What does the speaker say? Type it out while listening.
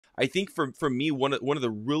I think for me, one of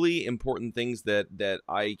the really important things that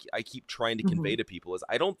I keep trying to convey to people is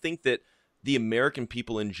I don't think that the American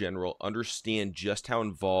people in general understand just how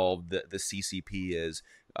involved the CCP is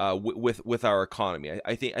with our economy.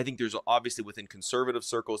 I think there's obviously within conservative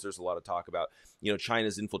circles, there's a lot of talk about,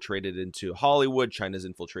 China's infiltrated into Hollywood, China's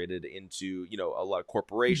infiltrated into, a lot of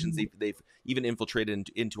corporations. They've even infiltrated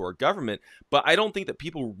into our government. But I don't think that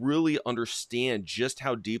people really understand just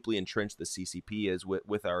how deeply entrenched the CCP is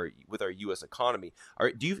with our U.S. economy.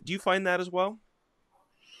 Do you find that as well?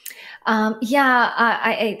 Yeah,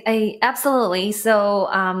 I absolutely.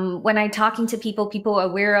 So when I'm talking to people are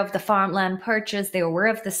aware of the farmland purchase. They're aware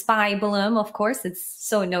of the spy balloon. Of course, it's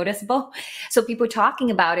so noticeable. So people talking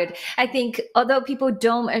about it. I think although people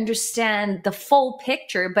don't understand the full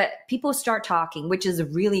picture, but people start talking, which is a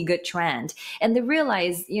really good trend. And they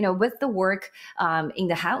realize, with the work in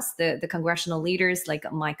the House, the congressional leaders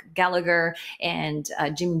like Mike Gallagher and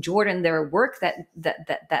Jim Jordan, their work that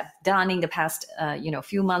done in the past,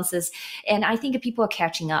 few months is. And I think people are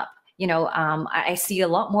catching up. I see a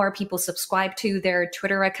lot more people subscribe to their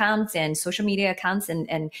Twitter accounts and social media accounts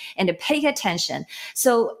and to pay attention.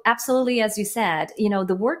 So absolutely, as you said,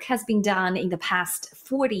 the work has been done in the past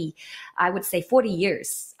 40, I would say 40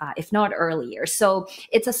 years, if not earlier. So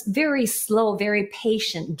it's a very slow, very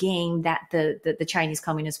patient game that the Chinese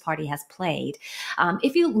Communist Party has played.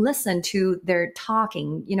 If you listen to their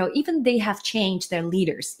talking, even they have changed their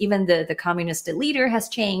leaders. Even the communist leader has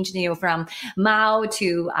changed, from Mao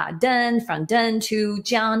to Deng, from Deng to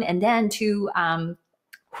Jiang, and then to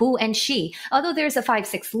Hu and Xi. Although there's a 5,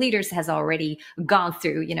 6 leaders has already gone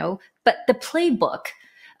through, but the playbook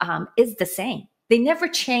is the same. They never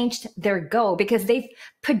changed their goal because the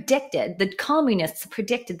communists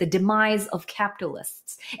predicted the demise of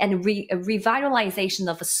capitalists and a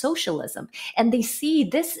revitalization of a socialism. And they see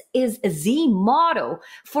this is a Z model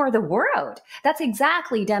for the world. That's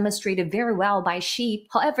exactly demonstrated very well by Xi.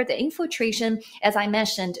 However, the infiltration, as I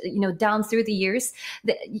mentioned, down through the years,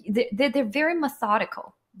 they're very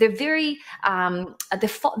methodical. They're very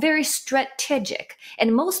strategic,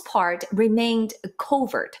 and most part remained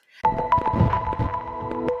covert.